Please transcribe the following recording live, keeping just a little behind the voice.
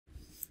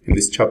In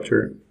this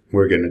chapter,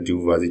 we're going to do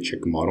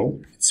Vasicek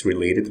model. It's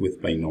related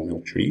with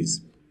binomial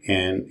trees,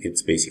 and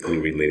it's basically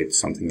related to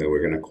something that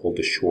we're going to call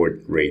the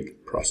short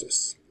rate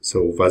process.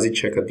 So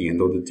Vasicek at the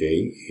end of the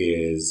day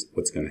is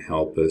what's going to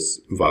help us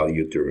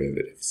value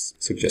derivatives.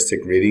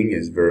 Stochastic reading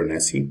is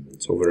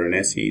Veronesi. So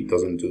Veronesi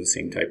doesn't do the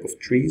same type of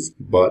trees,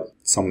 but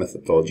some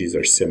methodologies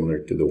are similar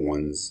to the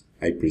ones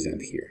I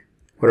present here.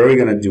 What are we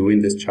going to do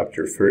in this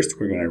chapter? First,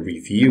 we're going to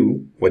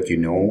review what you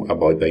know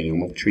about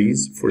binomial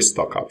trees for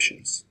stock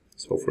options.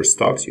 So for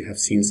stocks, you have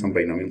seen some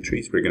binomial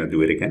trees. We're going to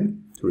do it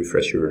again to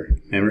refresh your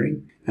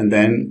memory. And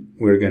then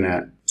we're going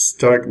to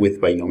start with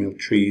binomial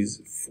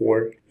trees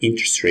for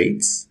interest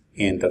rates.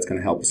 And that's going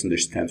to help us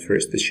understand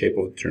first the shape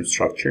of the term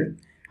structure,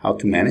 how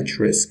to manage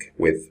risk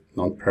with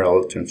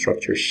non-parallel term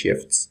structure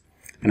shifts.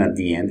 And at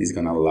the end is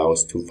going to allow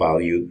us to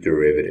value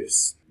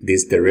derivatives.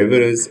 These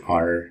derivatives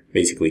are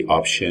basically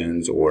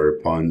options or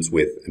bonds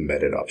with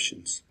embedded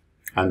options.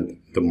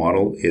 And the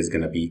model is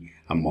going to be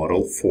a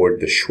model for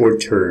the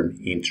short-term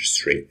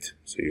interest rate.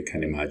 So you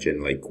can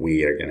imagine like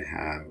we are going to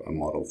have a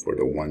model for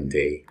the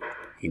one-day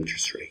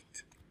interest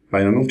rate.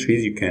 Binomial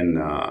trees, you can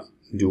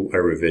do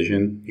a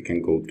revision. You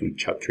can go to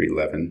chapter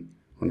 11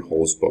 on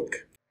Hall's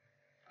book.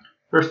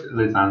 First,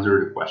 let's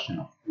answer the question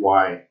of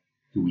why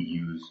do we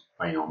use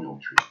binomial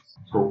trees?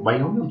 So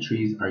binomial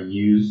trees are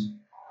used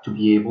to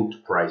be able to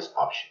price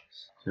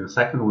options. So in a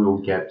second, we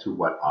will get to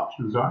what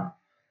options are.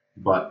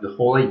 But the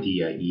whole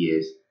idea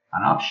is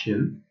an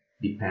option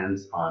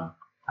depends on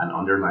an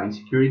underlying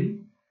security.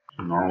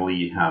 So normally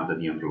you have that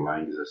the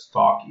underlying is a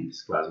stock. In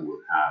this class, we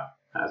will have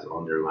as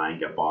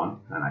underlying a bond,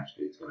 and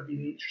actually it's going to be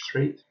the interest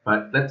rate.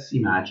 But let's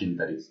imagine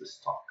that it's the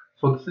stock.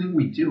 So the thing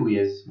we do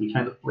is we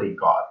kind of play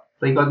God.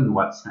 Play God in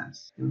what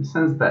sense? In the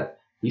sense that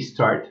we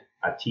start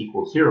at t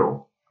equals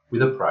 0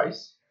 with a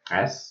price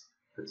s,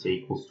 let's say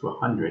equals to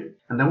 100,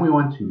 and then we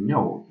want to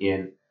know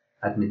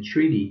at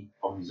maturity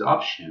of this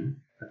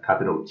option, a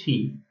capital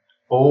T,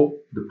 all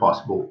the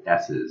possible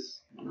S's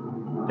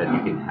that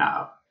you can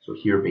have. So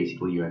here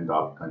basically you end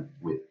up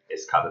with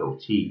S capital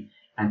T,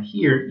 and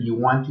here you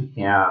want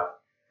to have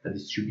a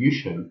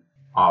distribution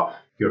of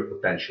your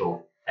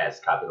potential S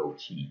capital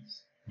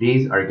T's.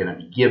 These are going to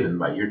be given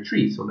by your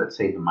tree. So let's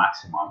say the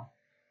maximum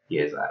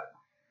is at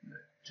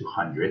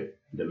 200,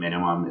 the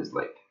minimum is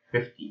like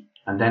 50.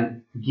 And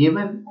then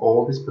given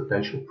all these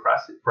potential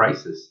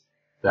prices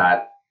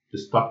that the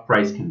stock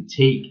price can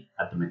take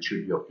at the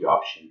maturity of the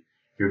option,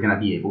 you're going to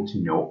be able to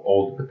know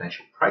all the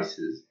potential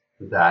prices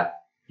that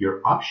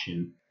your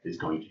option is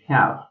going to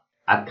have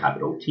at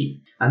capital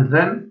T. And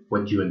then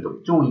what you end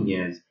up doing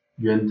is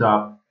you end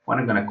up, what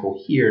I'm going to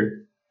call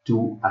here,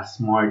 do a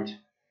smart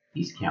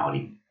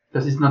discounting.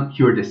 Because it's not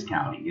pure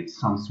discounting, it's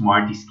some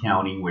smart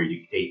discounting where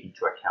you take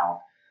into account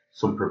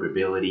some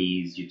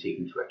probabilities, you take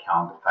into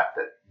account the fact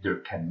that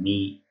there can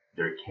be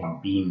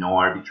no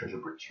arbitrage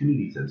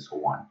opportunities and so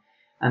on.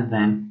 And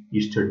then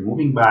you start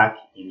moving back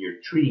in your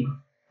tree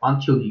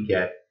until you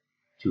get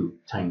to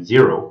time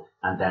 0.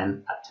 And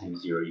then at time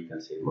 0, you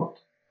can say, look,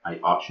 my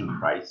option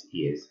price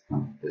is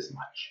this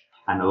much.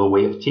 Another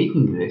way of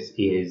taking this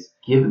is,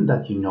 given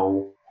that you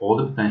know all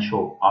the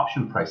potential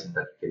option prices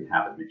that you can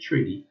have at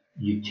maturity,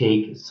 you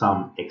take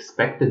some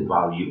expected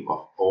value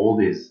of all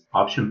these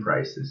option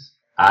prices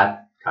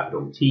at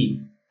capital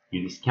T,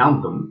 you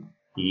discount them,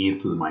 e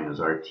to the minus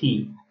RT,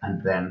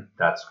 and then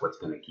that's what's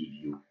going to give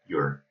you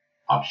your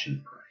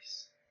option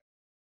price.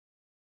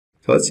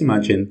 So let's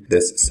imagine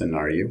this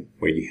scenario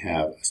where you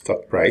have a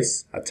stock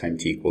price at time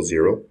t equals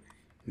 0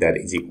 that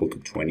is equal to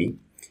 20,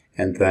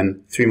 and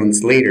then 3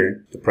 months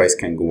later the price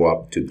can go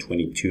up to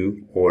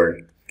 22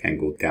 or can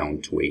go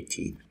down to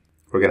 18.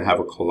 We're going to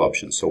have a call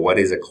option. So what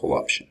is a call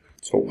option?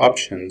 So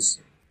options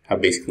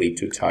have basically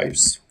two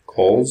types,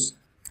 calls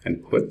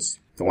and puts.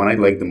 The one I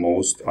like the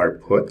most are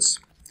puts.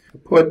 A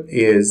put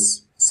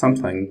is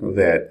something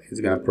that is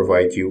going to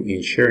provide you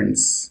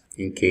insurance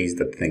in case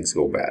that things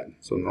go bad.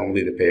 So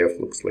normally the payoff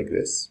looks like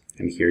this.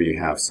 And here you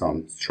have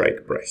some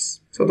strike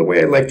price. So the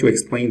way I like to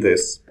explain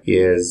this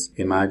is,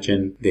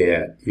 imagine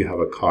that you have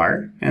a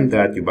car and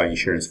that you buy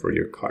insurance for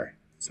your car.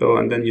 So,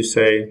 and then you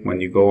say,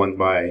 when you go and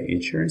buy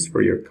insurance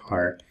for your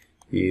car,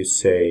 you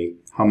say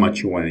how much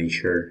you want to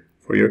insure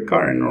for your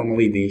car. And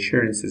normally the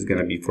insurance is going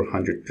to be for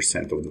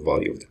 100% of the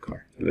value of the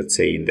car. Let's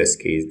say in this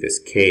case, this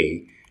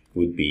K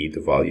would be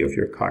the value of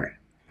your car.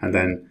 And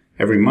then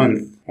every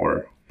month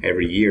or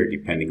every year,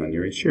 depending on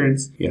your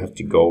insurance, you have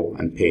to go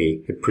and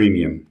pay a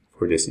premium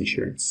for this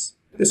insurance.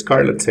 This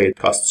car, let's say it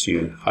costs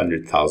you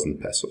 100,000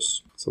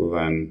 pesos. So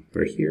then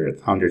we're here at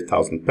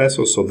 100,000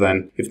 pesos. So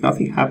then if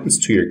nothing happens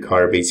to your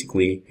car,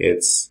 basically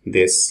it's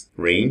this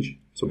range.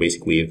 So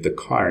basically if the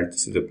car,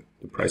 this is the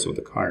price of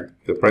the car,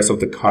 if the price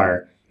of the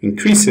car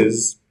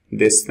increases,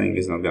 this thing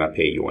is not going to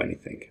pay you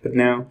anything. But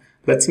now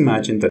let's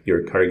imagine that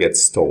your car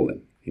gets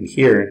stolen. And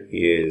here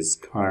is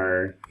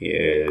car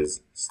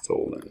is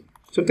stolen.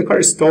 So if the car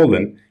is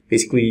stolen,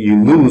 basically you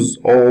lose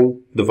all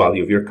the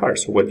value of your car.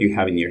 So what you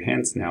have in your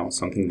hands now is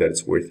something that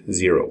is worth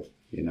 0.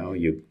 You know,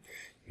 you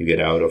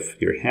get out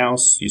of your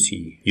house,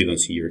 you don't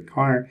see your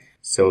car,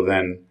 So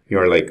then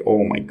you're like,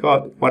 oh my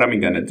God, what am I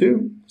going to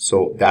do?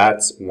 So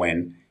that's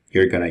when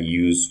you're going to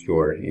use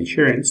your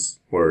insurance,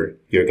 or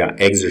you're going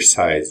to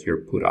exercise your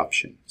put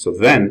option. So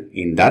then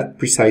in that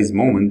precise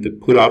moment, the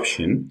put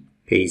option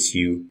pays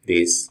you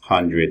this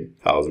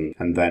 100,000,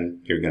 and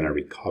then you're going to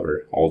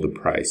recover all the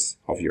price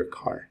of your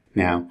car.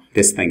 Now,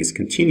 this thing is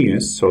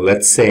continuous. So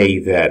let's say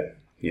that,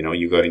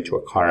 you got into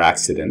a car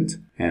accident,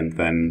 and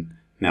then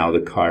now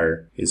the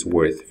car is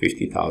worth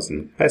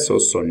 50,000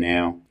 pesos. So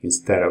now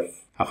instead of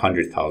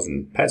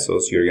 100,000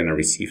 pesos, you're going to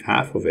receive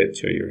half of it.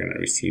 So you're going to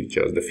receive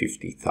just the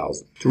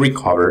 50,000 to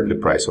recover the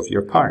price of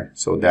your car.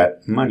 So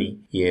that money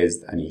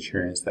is an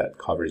insurance that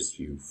covers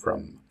you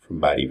from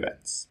bad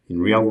events. In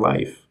real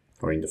life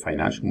or in the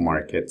financial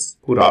markets,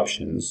 put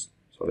options.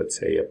 So let's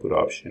say a put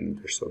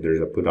option. So there's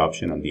a put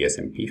option on the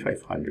S&P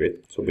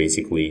 500. So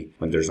basically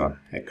when there's a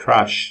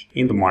crash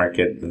in the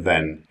market,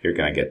 then you're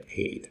going to get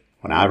paid.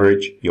 On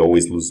average, you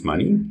always lose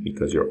money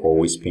because you're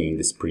always paying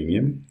this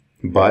premium.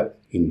 But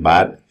in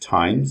bad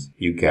times,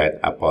 you get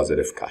a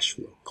positive cash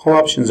flow. Call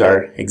options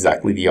are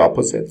exactly the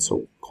opposite.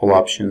 So call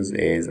options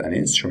is an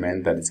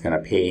instrument that is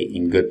going to pay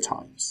in good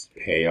times.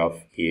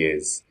 Payoff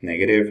is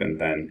negative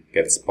and then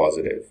gets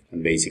positive.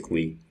 And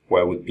basically,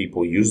 why would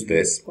people use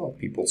this? Well,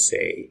 people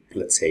say,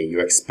 let's say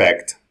you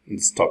expect the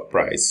stock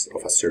price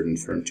of a certain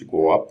firm to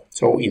go up.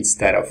 So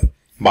instead of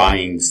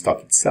buying the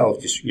stock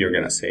itself, you're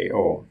going to say,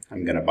 oh,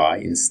 I'm going to buy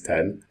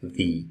instead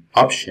the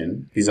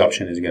option. This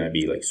option is going to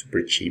be like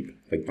super cheap.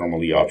 Like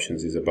normally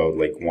options is about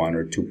like 1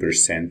 or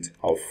 2%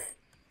 of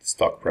the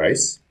stock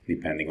price,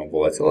 depending on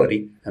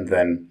volatility. And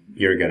then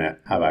you're going to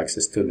have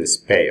access to this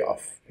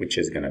payoff, which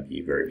is going to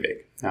be very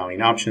big. Now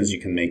in options, you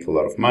can make a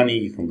lot of money,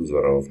 you can lose a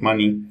lot of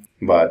money,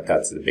 but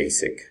that's the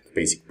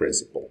basic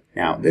principle.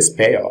 Now this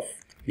payoff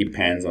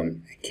depends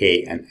on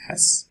K and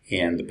S,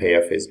 and the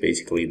payoff is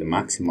basically the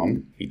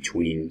maximum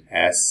between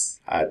S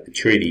at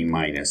maturity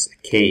minus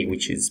K,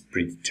 which is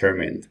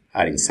predetermined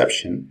at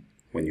inception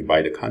when you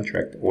buy the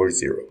contract, or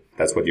 0.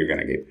 That's what you're going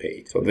to get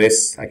paid. So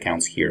this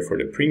accounts here for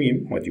the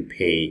premium, what you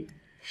pay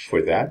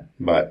for that,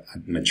 but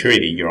at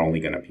maturity you're only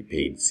going to be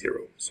paid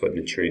 0. So at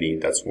maturity,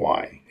 that's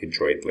why I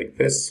draw it like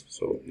this.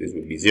 So this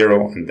would be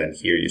 0, and then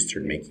here you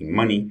start making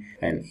money,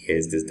 and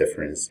is this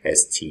difference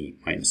ST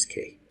minus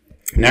K.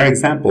 In our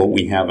example,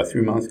 we have a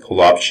 3-month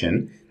call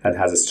option that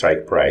has a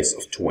strike price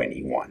of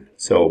 21.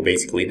 So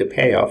basically the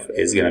payoff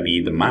is going to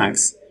be the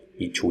max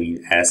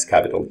between S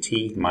capital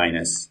T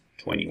minus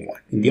 21.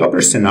 In the upper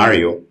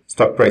scenario,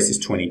 stock price is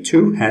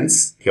 22,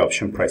 hence the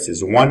option price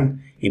is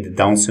 1. In the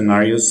down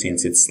scenario,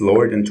 since it's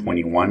lower than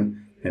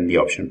 21, then the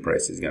option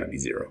price is going to be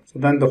 0. So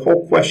then the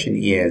whole question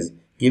is,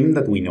 given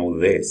that we know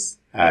this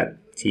at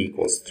T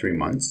equals 3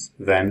 months,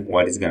 then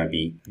what is going to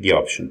be the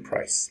option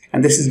price?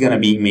 And this is going to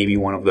be maybe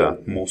one of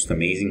the most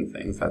amazing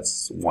things.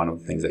 That's one of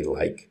the things I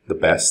like the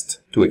best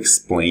to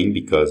explain,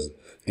 because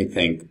I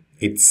think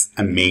it's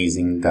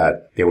amazing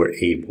that they were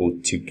able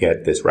to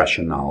get this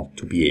rationale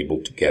to be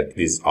able to get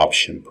this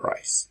option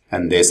price.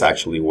 And this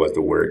actually was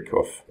the work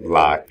of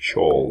Black,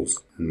 Scholes,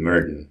 and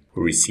Merton,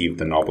 who received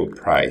the Nobel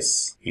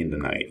Prize in the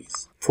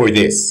 90s.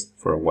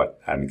 For what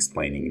I'm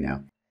explaining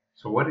now.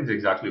 So what is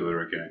exactly what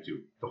we're going to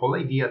do? The whole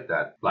idea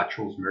that Black,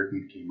 Scholes,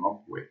 Merton came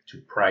up with to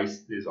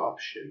price this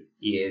option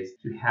is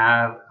to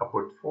have a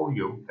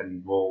portfolio that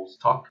involves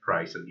stock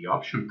price and the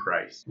option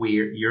price, where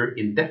you're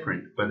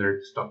indifferent whether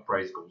the stock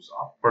price goes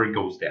up or it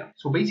goes down.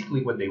 So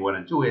basically what they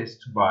want to do is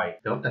to buy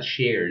delta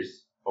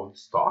shares of the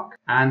stock,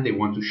 and they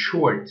want to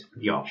short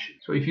the option.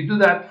 So if you do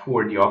that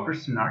for the upper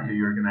scenario,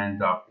 you're going to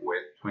end up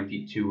with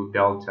 22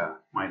 delta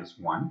minus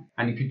 1.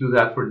 And if you do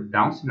that for the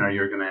down scenario,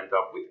 you're going to end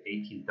up with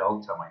 18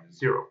 delta minus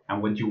 0.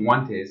 And what you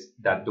want is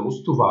that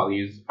those two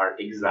values are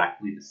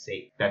exactly the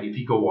same. That if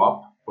you go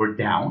up or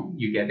down,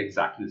 you get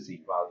exactly the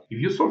same value.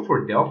 If you solve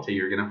for delta,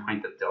 you're going to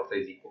find that delta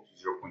is equal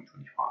to 0.25.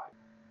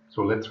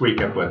 So let's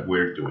recap what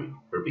we're doing.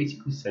 We're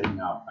basically setting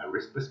up a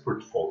riskless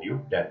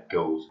portfolio that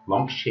goes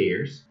long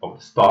shares of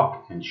the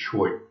stock and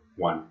short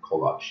one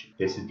call option.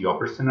 This is the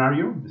upper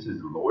scenario, this is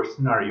the lower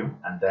scenario,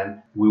 and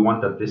then we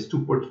want that these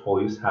two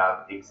portfolios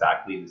have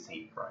exactly the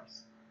same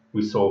price.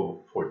 We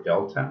solve for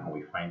delta, and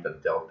we find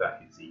that delta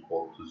is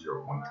equal to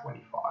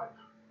 0.25.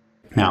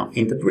 Now,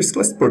 in the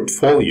riskless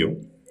portfolio,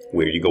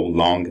 where you go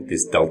long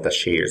this delta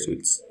shares,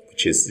 which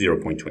is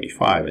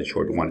 0.25 and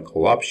short one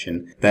call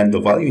option, then the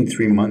value in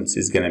 3 months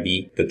is going to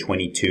be the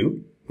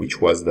 22,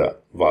 which was the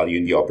value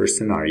in the upper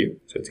scenario.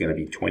 So it's going to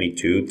be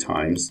 22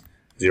 times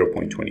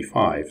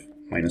 0.25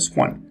 minus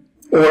 1.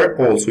 Or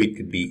also it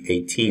could be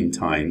 18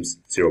 times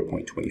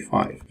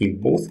 0.25.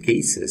 In both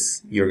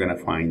cases, you're going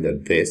to find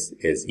that this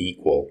is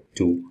equal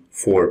to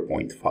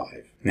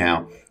 4.5.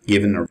 Now,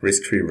 given a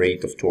risk-free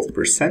rate of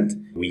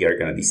 12%, we are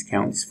going to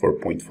discount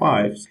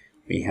 4.5.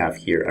 We have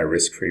here a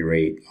risk-free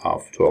rate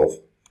of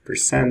 12%.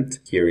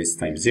 Here is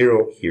times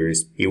 0.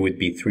 It would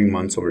be 3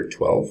 months over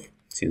 12,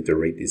 since the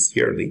rate is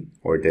yearly,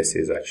 or this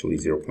is actually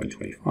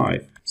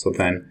 0.25. So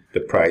then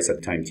the price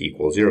at time t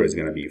equals 0 is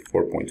going to be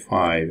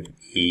 4.5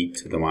 e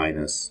to the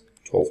minus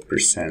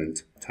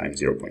 12%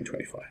 times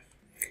 0.25.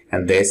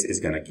 and this is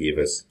going to give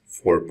us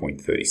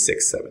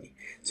 4.3670.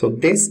 So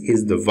this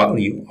is the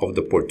value of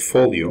the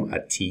portfolio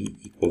at t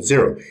equals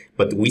 0,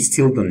 but we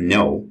still don't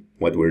know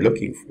what we're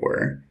looking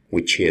for,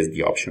 which is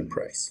the option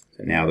price.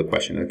 So now the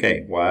question,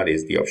 okay, what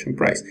is the option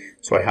price?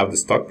 So I have the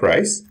stock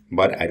price,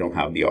 but I don't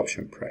have the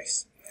option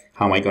price.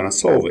 How am I going to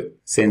solve it?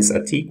 Since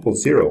at t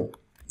equals 0,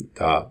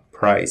 the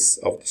price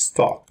of the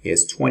stock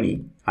is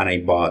 20, and I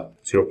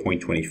bought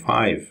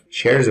 0.25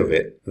 shares of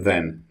it,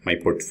 then my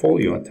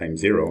portfolio at time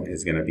 0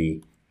 is going to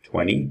be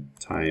 20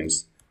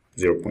 times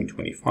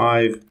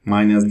 0.25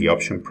 minus the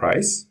option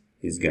price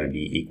is going to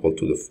be equal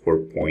to the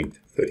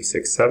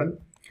 4.367.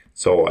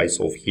 So I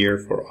solve here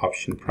for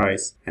option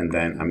price, and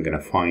then I'm going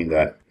to find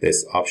that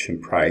this option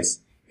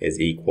price is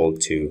equal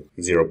to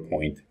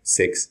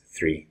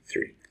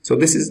 0.633. So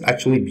this is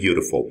actually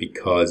beautiful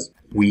because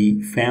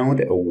we found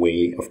a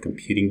way of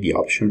computing the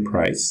option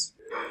price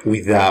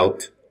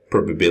without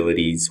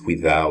probabilities,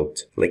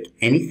 without like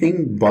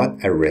anything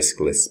but a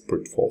riskless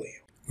portfolio.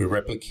 We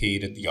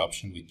replicated the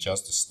option with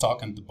just the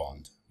stock and the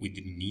bond. We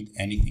didn't need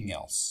anything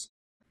else.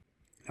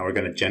 Now we're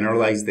going to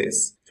generalize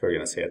this. So we're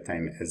going to say at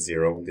time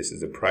S0, this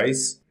is the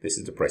price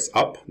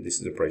up, this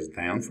is the price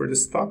down for the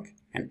stock,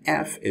 and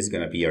F is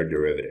going to be our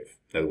derivative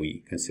that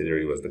we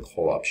considered it was the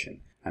call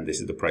option. And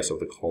this is the price of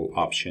the call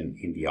option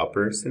in the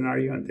upper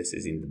scenario, and this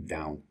is in the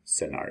down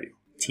scenario,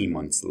 t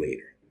months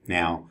later.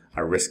 Now,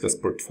 our riskless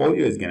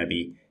portfolio is going to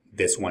be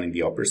this one in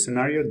the upper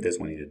scenario, this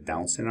one in the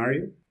down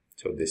scenario.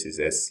 So this is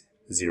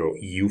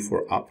S0U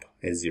for up,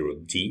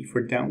 S0D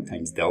for down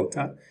times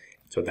delta.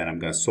 So then I'm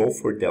going to solve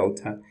for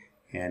delta,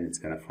 and it's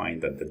going to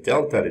find that the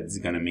delta that is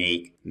going to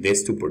make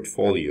these two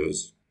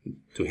portfolios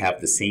to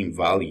have the same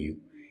value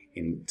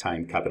in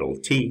time capital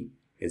T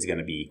is going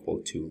to be equal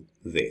to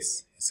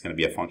this. It's going to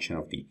be a function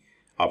of the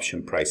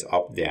option price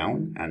up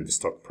down and the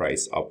stock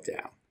price up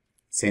down.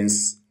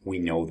 Since we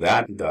know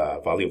that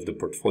the value of the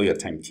portfolio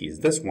at time t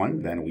is this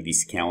one, then we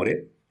discount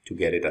it to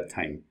get it at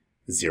time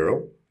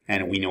 0.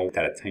 And we know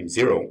that at time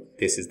 0,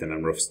 this is the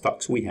number of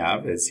stocks we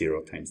have at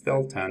 0 times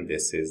delta, and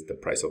this is the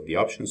price of the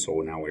option.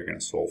 So now we're going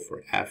to solve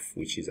for F,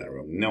 which is our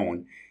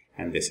unknown,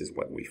 and this is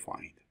what we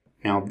find.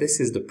 Now this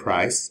is the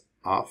price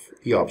of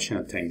the option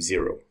at time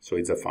 0. So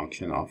it's a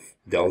function of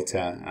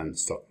delta and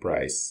stock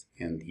price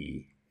and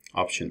the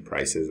option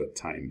prices at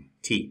time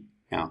t.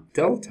 Now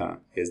delta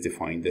is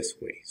defined this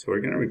way. So we're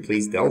going to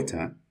replace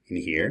delta in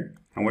here,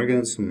 and we're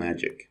going to do some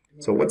magic.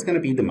 So what's going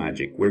to be the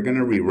magic? We're going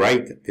to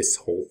rewrite this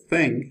whole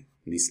thing,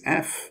 this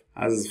F,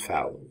 as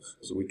follows.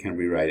 So we can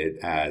rewrite it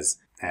as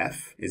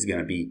F is going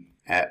to be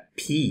at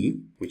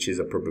P, which is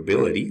a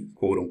probability,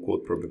 quote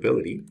unquote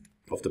probability,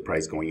 of the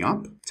price going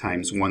up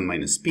times 1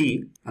 minus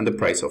P and the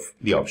price of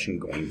the option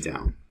going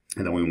down.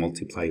 And then we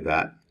multiply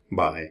that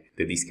by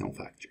the discount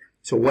factor.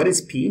 So what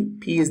is P?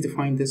 P is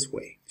defined this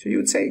way. So you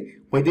would say,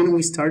 why didn't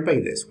we start by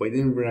this? Why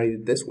didn't we write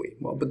it this way?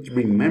 Well, but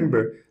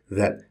remember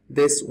that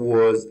this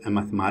was a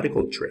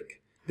mathematical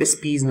trick. This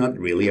P is not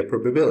really a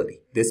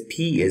probability. This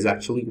P is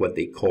actually what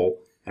they call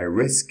a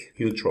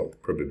risk-neutral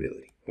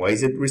probability. Why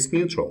is it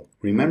risk-neutral?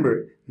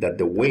 Remember that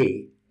the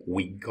way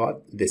we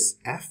got this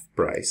F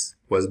price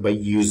was by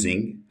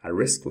using a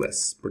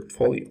riskless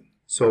portfolio.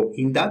 So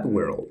in that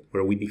world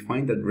where we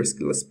define that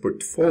riskless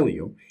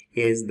portfolio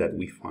is that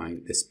we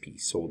find this P.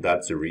 So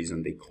that's the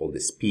reason they call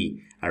this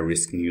P a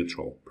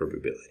risk-neutral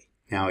probability.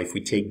 Now if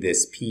we take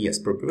this P as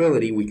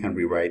probability, we can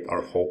rewrite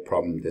our whole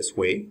problem this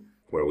way,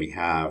 where we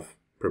have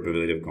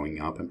probability of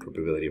going up and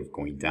probability of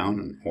going down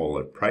on all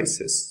our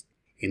prices.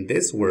 In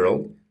this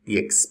world, the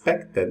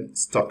expected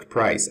stock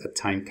price at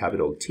time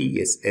capital T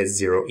is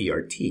S0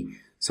 ERT.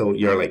 So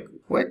you're like,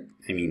 what?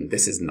 I mean,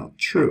 this is not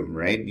true,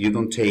 right? You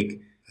don't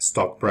take a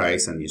stock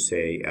price and you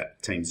say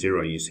at time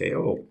 0, and you say,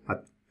 oh,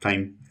 at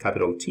time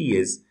capital T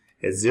is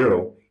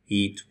S0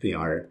 E to the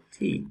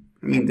RT.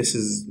 I mean, this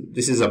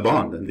is a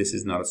bond and this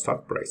is not a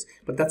stock price.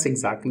 But that's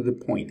exactly the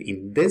point.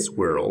 In this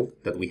world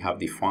that we have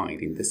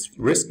defined, in this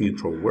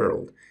risk-neutral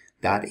world,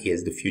 that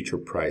is the future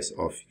price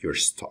of your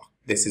stock.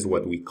 This is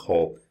what we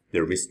call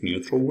the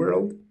risk-neutral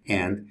world,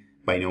 and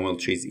binomial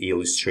trees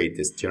illustrate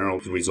this general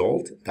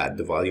result that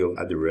the value of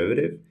a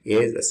derivative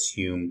is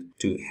assumed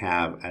to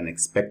have an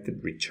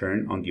expected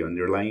return on the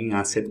underlying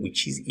asset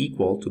which is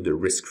equal to the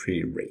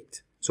risk-free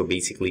rate. So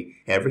basically,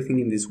 everything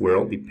in this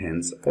world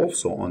depends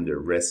also on the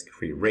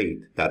risk-free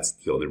rate. That's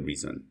the other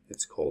reason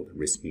it's called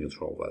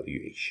risk-neutral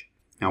valuation.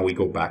 Now we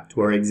go back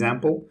to our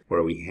example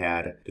where we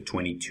had the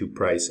 22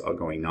 price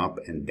going up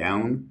and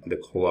down, the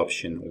call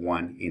option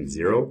 1 and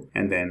 0,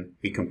 and then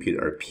we compute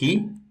our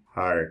P.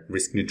 Our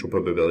risk-neutral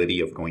probability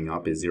of going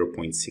up is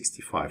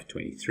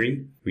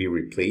 0.6523. We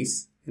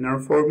replace in our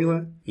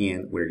formula,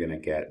 and we're going to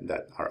get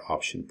that our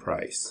option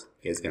price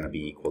is going to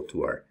be equal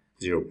to our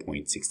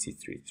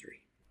 0.633.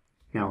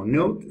 Now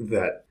note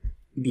that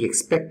the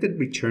expected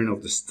return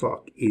of the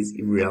stock is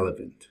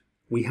irrelevant.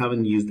 We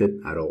haven't used it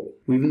at all.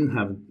 We even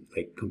haven't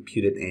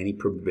computed any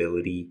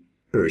probability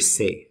per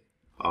se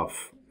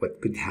of what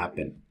could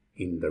happen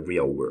in the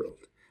real world.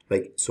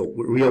 So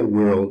real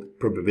world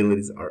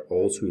probabilities are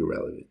also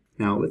irrelevant.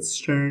 Now let's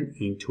turn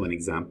into an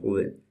example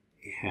that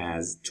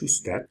has two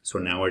steps. So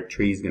now our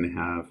tree is going to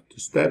have two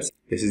steps.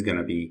 This is going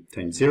to be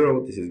time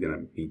 0. This is going to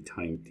be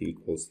time t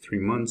equals 3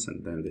 months.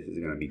 And then this is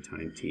going to be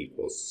time t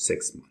equals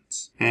 6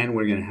 months. And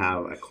we're going to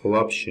have a call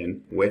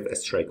option with a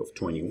strike of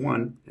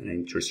 21 and an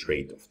interest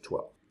rate of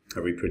 12. I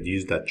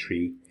reproduce that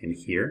tree in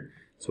here.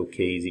 So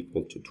k is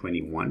equal to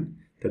 21.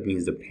 That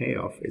means the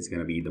payoff is going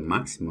to be the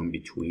maximum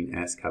between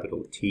S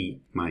capital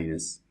T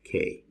minus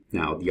K.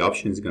 Now the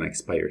option is going to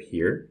expire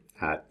here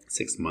at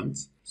 6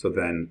 months. So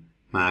then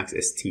max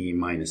ST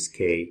minus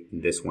K,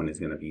 and this one is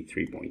going to be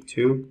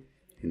 3.2.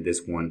 In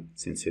this one,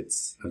 since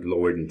it's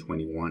lower than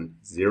 21,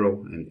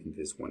 0, and in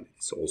this one,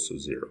 it's also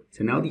 0.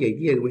 So now the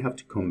idea is we have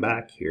to come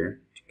back here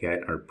to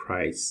get our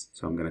price.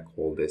 So I'm going to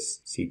call this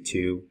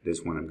C2,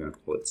 this one I'm going to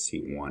call it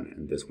C1,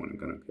 and this one I'm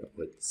going to call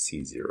it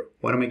C0.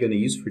 What am I going to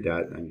use for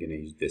that? I'm going to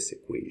use this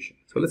equation.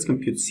 So let's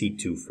compute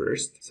C2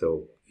 first.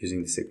 So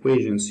using this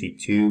equation,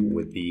 C2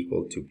 would be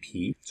equal to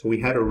P. So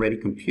we had already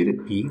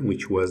computed P,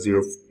 which was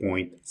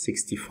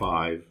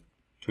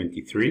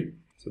 0.6523.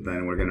 So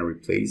then we're going to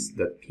replace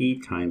that P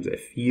times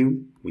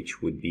FU,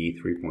 which would be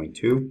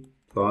 3.2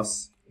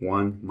 plus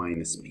 1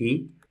 minus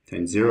P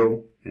times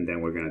 0. And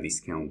then we're going to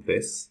discount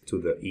this to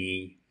the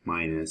E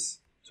minus,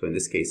 so in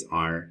this case,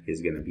 R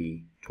is going to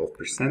be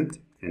 12%,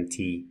 and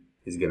T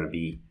is going to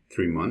be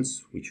 3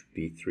 months, which would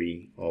be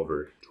 3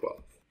 over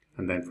 12.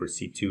 And then for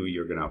C2,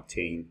 you're going to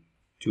obtain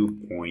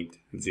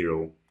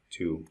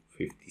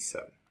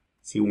 2.0257.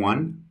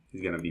 C1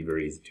 is going to be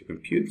very easy to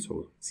compute.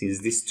 So since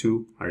these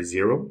two are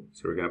 0,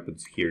 so we're going to put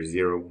here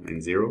 0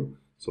 and 0.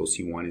 So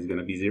C1 is going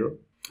to be 0.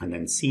 And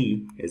then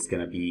C is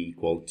going to be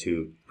equal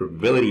to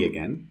probability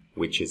again,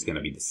 which is going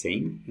to be the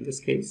same in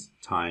this case,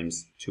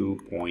 times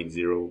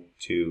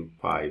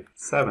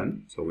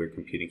 2.0257. So we're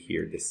computing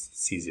here this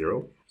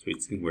C0. So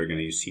we're going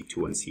to use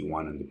C2 and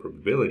C1 and the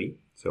probability.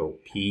 So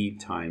P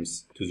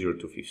times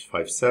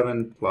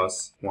 20257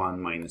 plus 1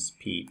 minus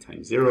P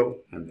times 0.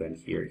 And then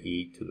here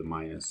E to the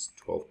minus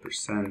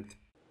 12%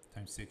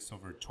 times 6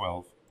 over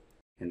 12.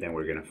 And then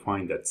we're going to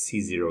find that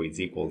C0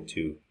 is equal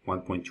to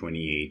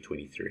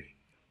 1.2823.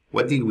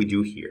 What did we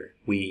do here?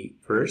 We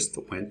first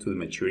went to the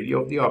maturity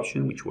of the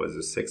option, which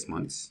was 6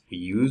 months.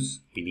 We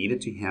needed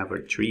to have our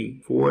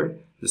tree for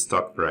the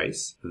stock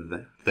price.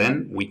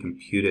 Then we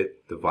computed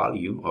the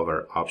value of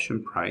our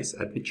option price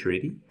at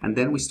maturity. And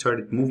then we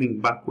started moving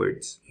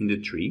backwards in the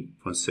tree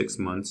from 6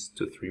 months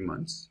to 3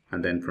 months.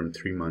 And then from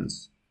 3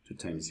 months to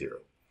time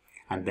 0.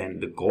 And then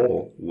the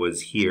goal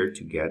was here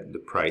to get the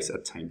price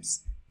at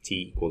times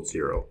t equals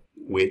 0,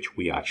 which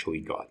we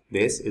actually got.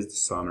 This is the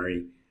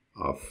summary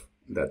of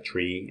that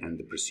tree and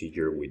the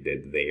procedure we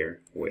did there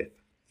with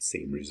the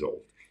same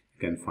result. You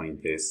can find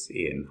this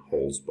in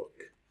Hall's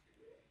book.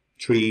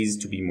 Trees,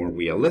 to be more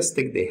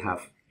realistic, they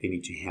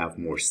need to have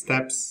more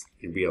steps.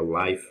 In real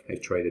life, I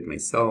tried it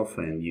myself,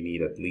 and you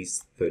need at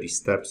least 30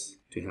 steps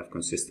to have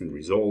consistent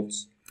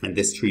results. And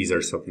these trees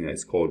are something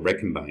that's called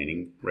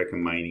recombining.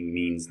 Recombining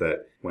means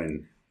that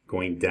when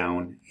going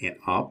down and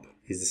up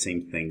is the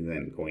same thing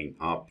than going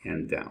up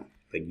and down.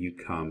 Like you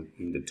come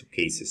in the two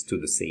cases to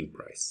the same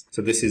price.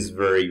 So this is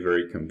very,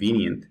 very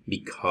convenient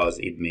because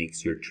it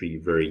makes your tree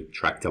very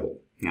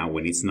tractable. Now,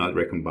 when it's not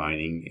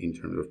recombining in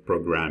terms of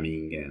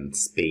programming and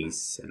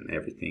space and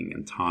everything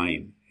and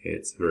time,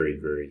 it's very,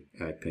 very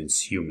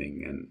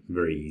consuming and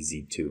very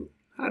easy to,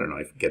 I don't know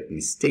if get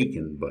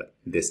mistaken, but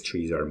these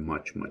trees are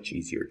much, much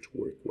easier to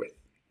work with.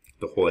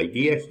 The whole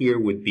idea here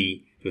would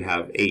be to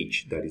have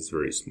H that is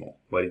very small.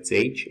 What is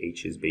H?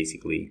 H is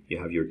basically you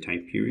have your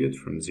time period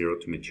from 0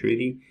 to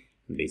maturity.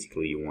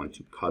 Basically, you want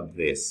to cut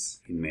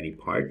this in many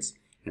parts,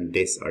 and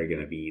these are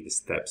going to be the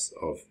steps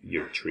of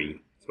your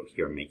tree. So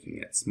here I'm making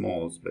it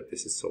small, but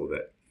this is so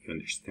that you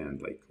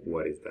understand like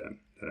what is that I'm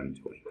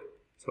doing.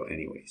 So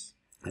anyways,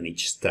 and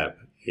each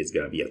step is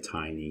going to be a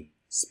tiny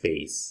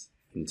space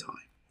in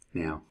time.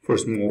 Now, for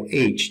small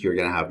h, you're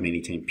going to have many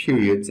time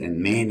periods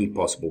and many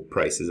possible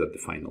prices at the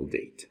final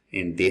date.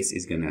 And this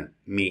is going to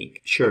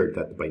make sure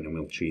that the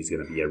binomial tree is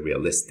going to be a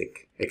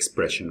realistic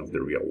expression of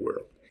the real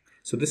world.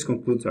 So this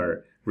concludes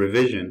our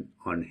revision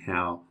on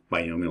how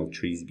binomial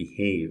trees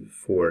behave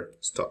for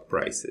stock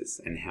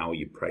prices and how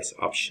you price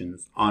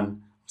options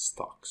on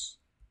stocks.